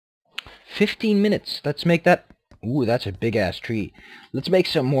15 minutes. Let's make that... Ooh, that's a big-ass tree. Let's make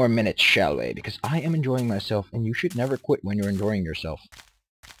some more minutes, shall we? Because I am enjoying myself, and you should never quit when you're enjoying yourself.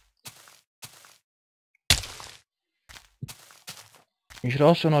 You should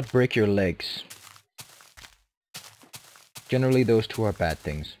also not break your legs. Generally, those two are bad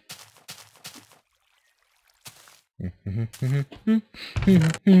things. Kiri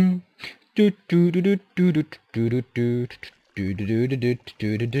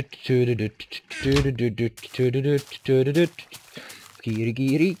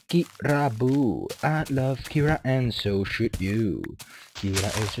Rabu. I love Kira and so should you.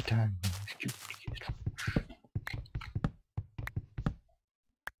 Kira is a time.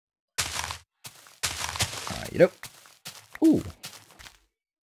 You know. Ooh.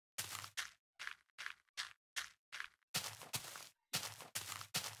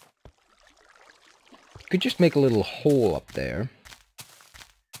 Could just make a little hole up there.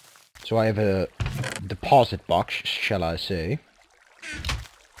 So I have a deposit box, shall I say.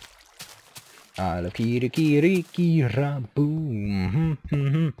 I love Kira boom.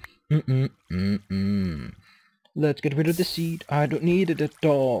 Let's get rid of the seed. I don't need it at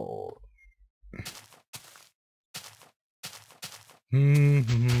all.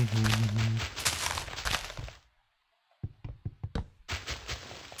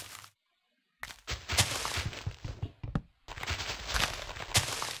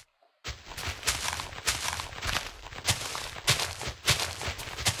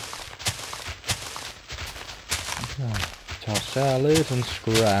 Tossed salad and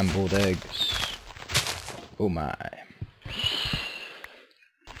scrambled eggs. Oh my.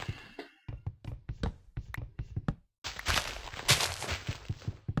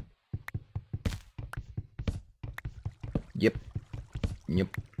 Yep.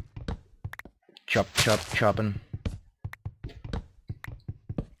 Chopping.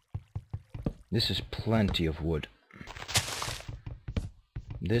 This is plenty of wood.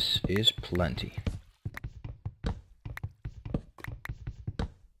 This is plenty.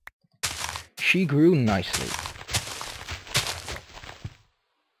 She grew nicely.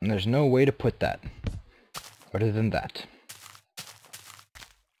 And there's no way to put that other than that.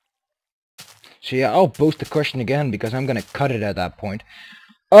 So yeah, I'll post the question again because I'm gonna cut it at that point.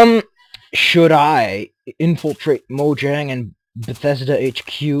 Should I infiltrate Mojang and Bethesda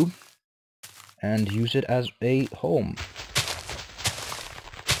HQ and use it as a home?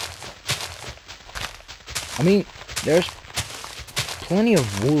 I mean, there's plenty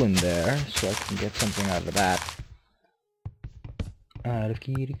of wool in there, so I can get something out of that. Out of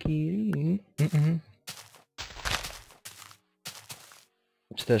Kiri.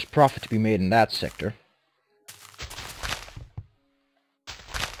 So there's profit to be made in that sector.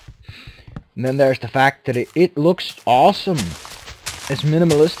 And then there's the fact that it looks awesome. As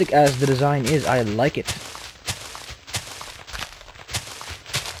minimalistic as the design is, I like it.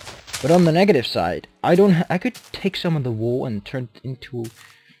 But on the negative side, I could take some of the wool and turn it into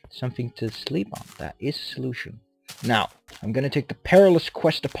something to sleep on. That is a solution. Now, I'm gonna take the perilous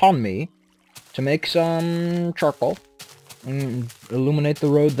quest upon me to make some charcoal and illuminate the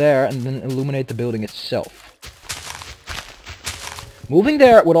road there and then illuminate the building itself. Moving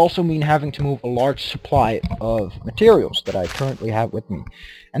there would also mean having to move a large supply of materials that I currently have with me.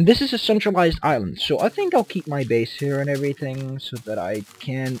 And this is a centralized island, so I think I'll keep my base here and everything so that I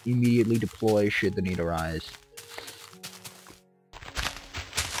can immediately deploy should the need arise.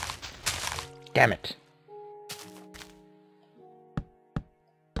 Damn it.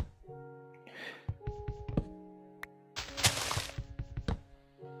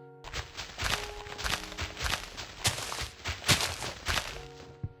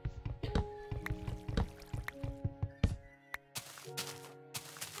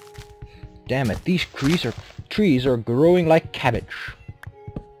 Damn it, these trees are growing like cabbage.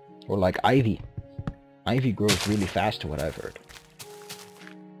 Or like ivy. Ivy grows really fast to what I've heard.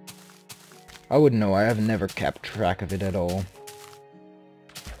 I wouldn't know, I have never kept track of it at all.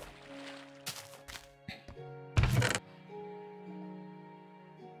 Let's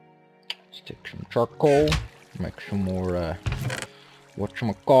take some charcoal, make some more,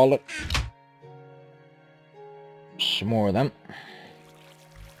 whatchamacallit. Some more of them.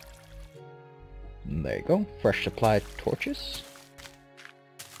 There you go, fresh supply of torches.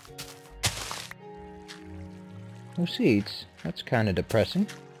 No seeds, that's kind of depressing.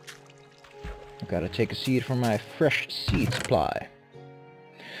 I gotta take a seed from my fresh seed supply.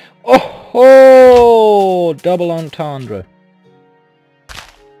 Oh ho! Double entendre.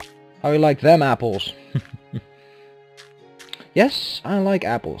 How you like them apples? Yes, I like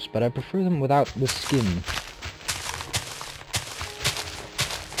apples, but I prefer them without the skin.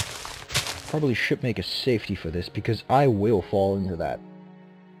 Probably should make a safety for this, because I will fall into that.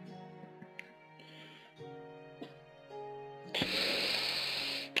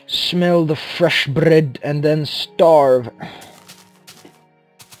 Smell the fresh bread and then starve.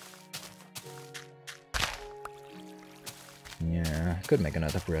 Yeah, could make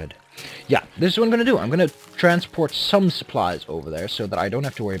another bread. Yeah, this is what I'm gonna do. I'm gonna transport some supplies over there so that I don't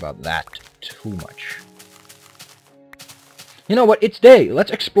have to worry about that too much. You know what? It's day.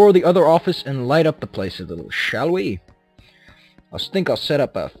 Let's explore the other office and light up the place a little, shall we? I think I'll set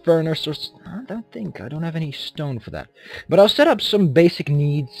up a furnace or... I don't have any stone for that. But I'll set up some basic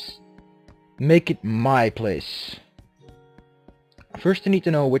needs. Make it my place. First I need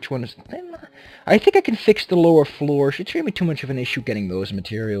to know which one is... I think I can fix the lower floor. It shouldn't be too much of an issue getting those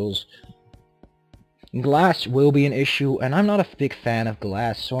materials. Glass will be an issue, and I'm not a big fan of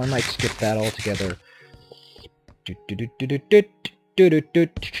glass, so I might skip that altogether.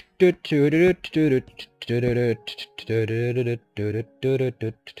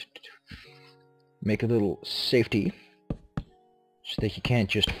 Make a little safety, so that you can't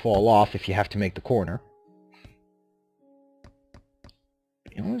just fall off if you have to make the corner.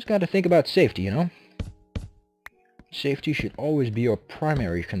 You always got to think about safety, you know? Safety should always be your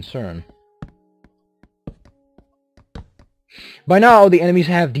primary concern. By now, the enemies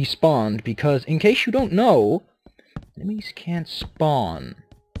have despawned, because, in case you don't know, enemies can't spawn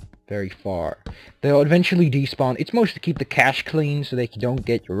very far. They'll eventually despawn. It's mostly to keep the cache clean, so that you don't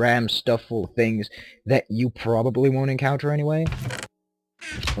get your RAM stuffed full of things that you probably won't encounter anyway.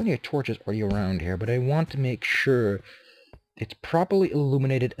 There's plenty of torches already around here, but I want to make sure it's properly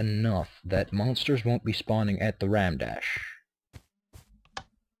illuminated enough that monsters won't be spawning at the RAM dash.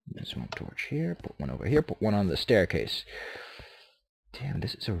 There's one torch here, put one over here, put one on the staircase. Damn,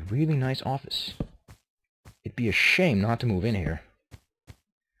 this is a really nice office. It'd be a shame not to move in here.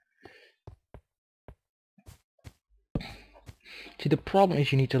 See, the problem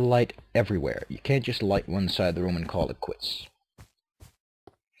is you need to light everywhere. You can't just light one side of the room and call it quits.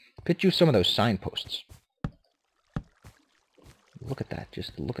 Could use some of those signposts. Look at that,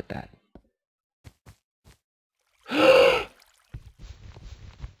 just look at that.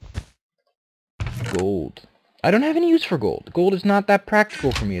 Gold. I don't have any use for gold. Gold is not that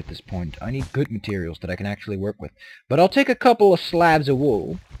practical for me at this point. I need good materials that I can actually work with. But I'll take a couple of slabs of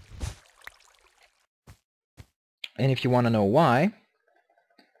wool. And if you want to know why,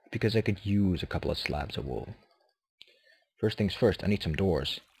 because I could use a couple of slabs of wool. First things first, I need some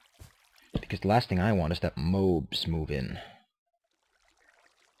doors. Because the last thing I want is that mobs move in.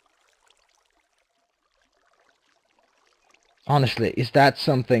 Honestly, is that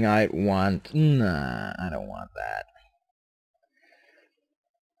something I want? Nah, I don't want that.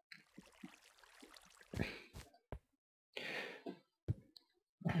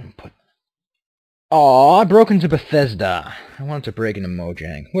 Aw, I broke into Bethesda. I wanted to break into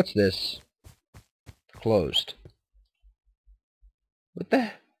Mojang. What's this? Closed. What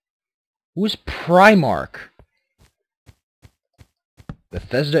the? Who's Primark?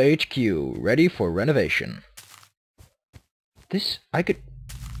 Bethesda HQ, ready for renovation. This, I could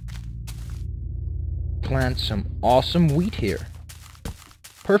plant some awesome wheat here.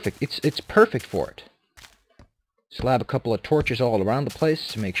 Perfect, it's perfect for it. Slab a couple of torches all around the place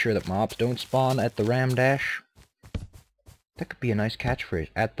to make sure that mobs don't spawn at the ram dash. That could be a nice catchphrase,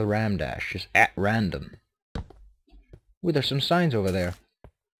 at the ram dash, just at random. Ooh, there's some signs over there.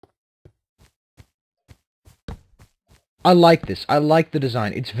 I like this, I like the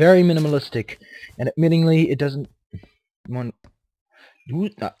design. It's very minimalistic, and admittingly, it doesn't... I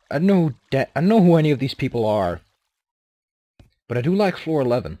don't know who any of these people are, but I do like floor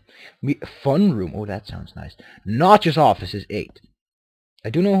 11. Fun room. Oh, that sounds nice. Notch's office is 8. I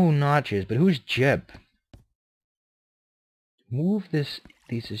do know who Notch is, but who's Jeb? Move this.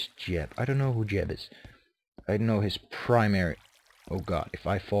 This is Jeb. I don't know who Jeb is. I know his primary. Oh God! If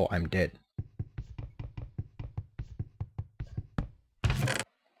I fall, I'm dead.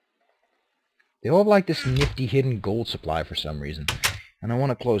 They all have like this nifty hidden gold supply for some reason. And I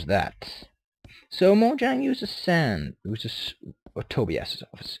want to close that. So Mojang uses sand. Uses Tobias's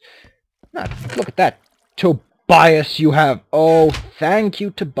office. Look at that. Tobias you have. Oh, thank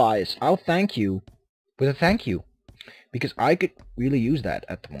you, Tobias. I'll thank you with a thank you. Because I could really use that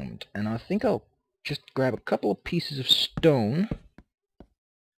at the moment. And I think I'll just grab a couple of pieces of stone.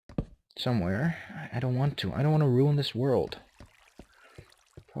 Somewhere. I don't want to. I don't want to ruin this world.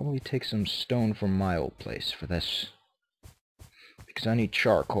 Probably take some stone from my old place for this. Because I need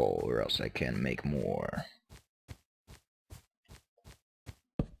charcoal, or else I can make more.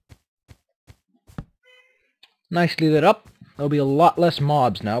 Nicely lit up. There'll be a lot less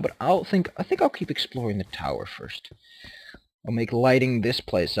mobs now, but I think I'll keep exploring the tower first. I'll make lighting this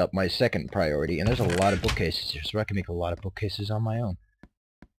place up my second priority, and there's a lot of bookcases here, so I can make a lot of bookcases on my own.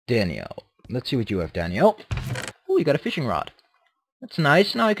 Danielle. Let's see what you have, Danielle. Oh, you got a fishing rod. That's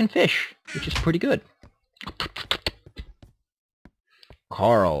nice, now I can fish, which is pretty good.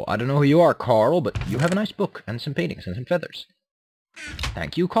 Carl. I don't know who you are, Carl, but you have a nice book, and some paintings, and some feathers.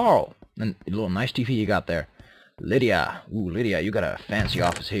 Thank you, Carl. And a little nice TV you got there. Lydia. Ooh, Lydia, you got a fancy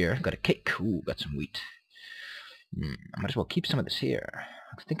office here. Got a cake. Ooh, got some wheat. I might as well keep some of this here.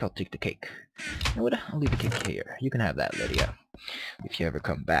 I think I'll take the cake. You know what? I'll leave the cake here. You can have that, Lydia. If you ever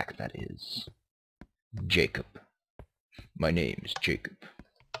come back, that is. Jacob. My name is Jacob.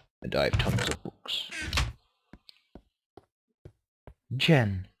 And I have tons of books.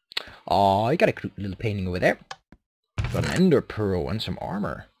 Jen. Aw, you got a cute little painting over there. Got an ender pearl and some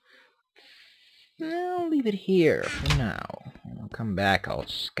armor. I'll leave it here for now. When I'll come back, I'll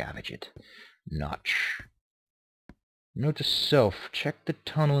scavenge it. Notch. Note to self, check the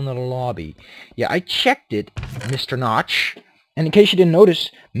tunnel in the lobby. Yeah, I checked it, Mr. Notch. And in case you didn't notice,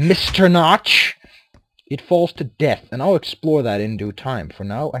 Mr. Notch, it falls to death. And I'll explore that in due time. For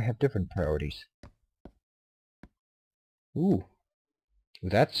now, I have different priorities. Ooh.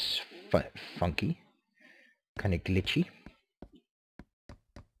 That's funky. Kind of glitchy.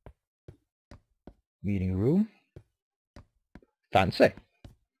 Meeting room. Fancy.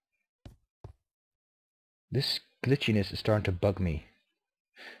 This glitchiness is starting to bug me.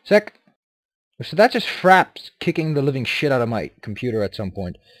 Sec. So that's just Fraps kicking the living shit out of my computer at some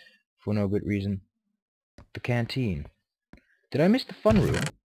point. For no good reason. The canteen. Did I miss the fun room?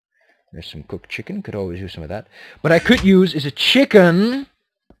 There's some cooked chicken. Could always use some of that. What I could use is a chicken.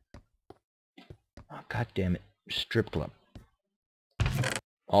 Oh, God damn it. Strip club.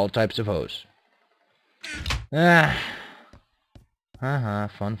 All types of hoes. Ah. Haha,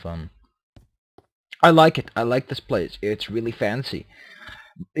 fun. I like it. I like this place. It's really fancy.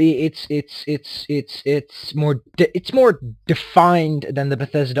 It's more defined than the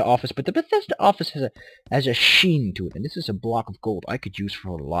Bethesda office, but the Bethesda office has a sheen to it, and this is a block of gold I could use for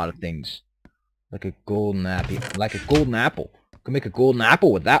a lot of things, like a golden apple. Could make a golden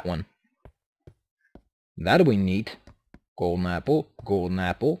apple with that one. That'll be neat. Golden apple, golden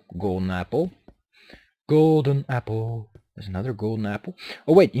apple, golden apple, golden apple. There's another golden apple.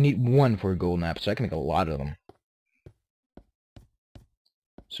 Oh wait, you need one for a golden apple, so I can make a lot of them.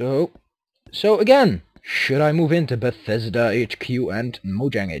 So again, should I move into Bethesda HQ and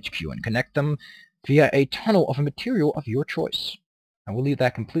Mojang HQ and connect them via a tunnel of a material of your choice? I will leave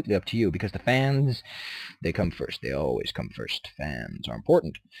that completely up to you, because the fans, they come first. They always come first. Fans are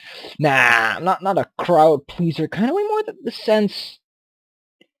important. Nah, not a crowd pleaser kind of way, more the sense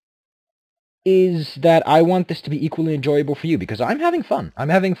is that I want this to be equally enjoyable for you, because I'm having fun. I'm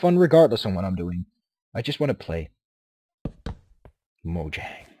having fun regardless of what I'm doing. I just want to play.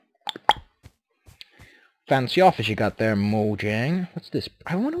 Mojang. Fancy office you got there, Mojang. What's this?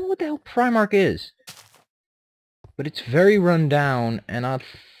 I wonder what the hell Primark is. But it's very run down, and I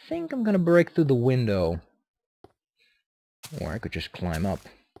think I'm gonna break through the window. Or I could just climb up.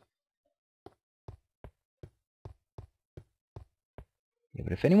 Yeah,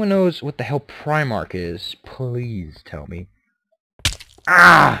 but if anyone knows what the hell Primark is, please tell me.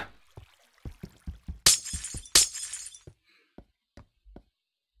 Ah!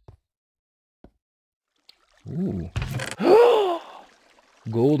 Ooh.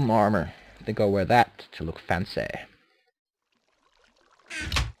 Golden armor. I think I'll wear that to look fancy.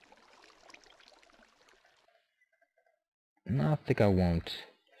 No, I think I won't.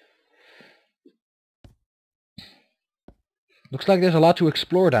 Looks like there's a lot to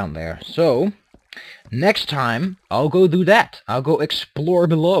explore down there. So, next time, I'll go do that. I'll go explore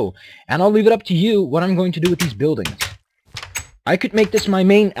below. And I'll leave it up to you what I'm going to do with these buildings. I could make this my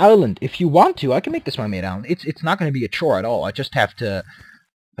main island. If you want to, I can make this my main island. It's not going to be a chore at all. I just have to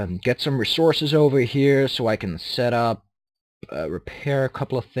get some resources over here so I can set up, repair a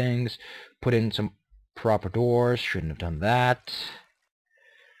couple of things, put in some proper doors. Shouldn't have done that.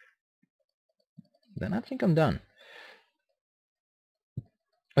 Then I think I'm done.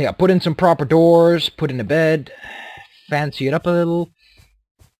 Yeah, put in some proper doors, put in a bed, fancy it up a little.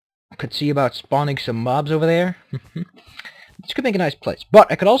 Could see about spawning some mobs over there. This could make a nice place.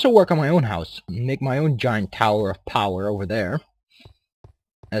 But I could also work on my own house, make my own giant tower of power over there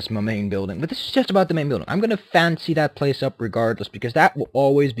as my main building. But this is just about the main building. I'm going to fancy that place up regardless, because that will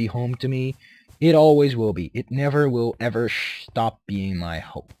always be home to me. It always will be. It never will ever stop being my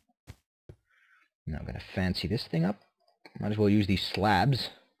home. Now I'm going to fancy this thing up. Might as well use these slabs.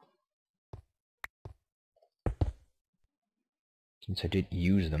 since I did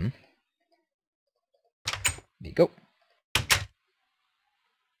use them. There you go.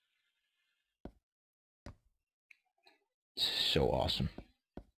 So awesome.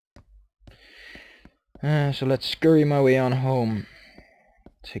 So let's scurry my way on home.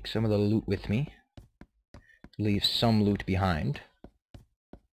 Take some of the loot with me. Leave some loot behind.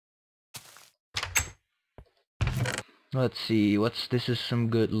 Let's see, this is some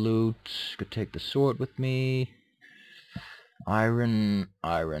good loot. Could take the sword with me. Iron,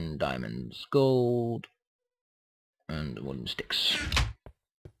 diamonds, gold, and wooden sticks.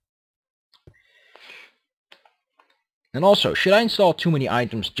 And also, should I install too many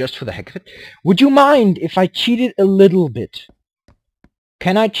items just for the heck of it? Would you mind if I cheated a little bit?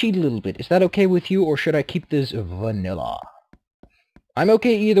 Can I cheat a little bit? Is that okay with you, or should I keep this vanilla? I'm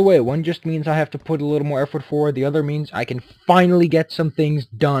okay either way. One just means I have to put a little more effort forward. The other means I can finally get some things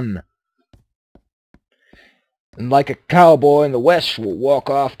done. And like a cowboy in the west will walk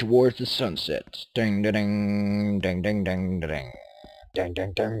off towards the sunset. Ding ding ding ding ding ding ding ding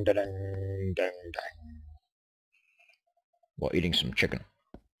ding ding ding ding. While eating some chicken.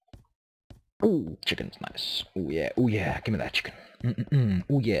 Ooh, chicken's nice. Ooh yeah, give me that chicken.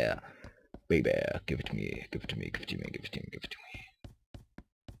 Ooh yeah, baby, give it to me, give it to me, give it to me, give it to me, give it to me.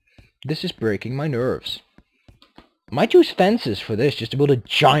 This is breaking my nerves. Might use fences for this, just to build a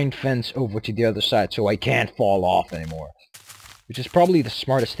giant fence over to the other side so I can't fall off anymore. Which is probably the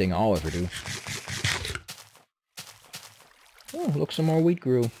smartest thing I'll ever do. Oh, look, some more wheat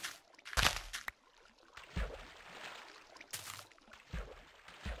grew.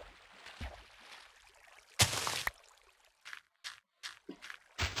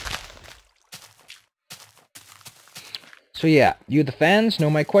 So yeah, you the fans know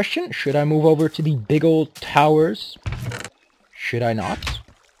my question. Should I move over to the big old towers? Should I not?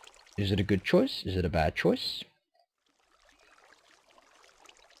 Is it a good choice? Is it a bad choice?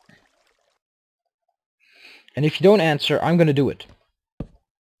 And if you don't answer, I'm gonna do it.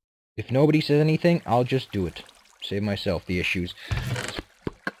 If nobody says anything, I'll just do it. Save myself the issues.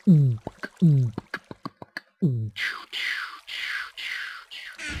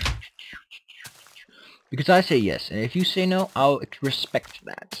 Because I say yes, and if you say no, I'll respect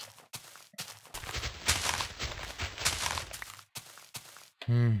that.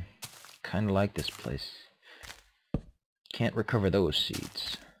 Kinda like this place. Can't recover those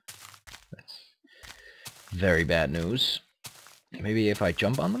seeds. That's very bad news. Maybe if I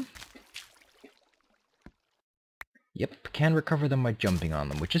jump on them? Yep, can recover them by jumping on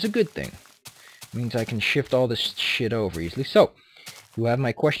them, which is a good thing. Means I can shift all this shit over easily. So, you have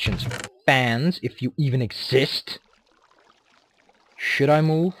my questions. Fans, if you even exist. Should I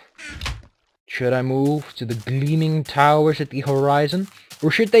move? Should I move to the gleaming towers at the horizon?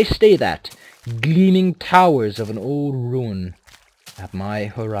 Or should they stay that? Gleaming towers of an old ruin at my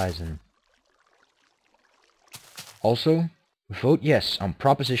horizon. Also, vote yes on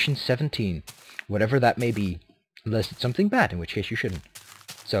Proposition 17. Whatever that may be. Unless it's something bad, in which case you shouldn't.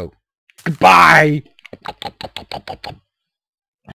 So, goodbye!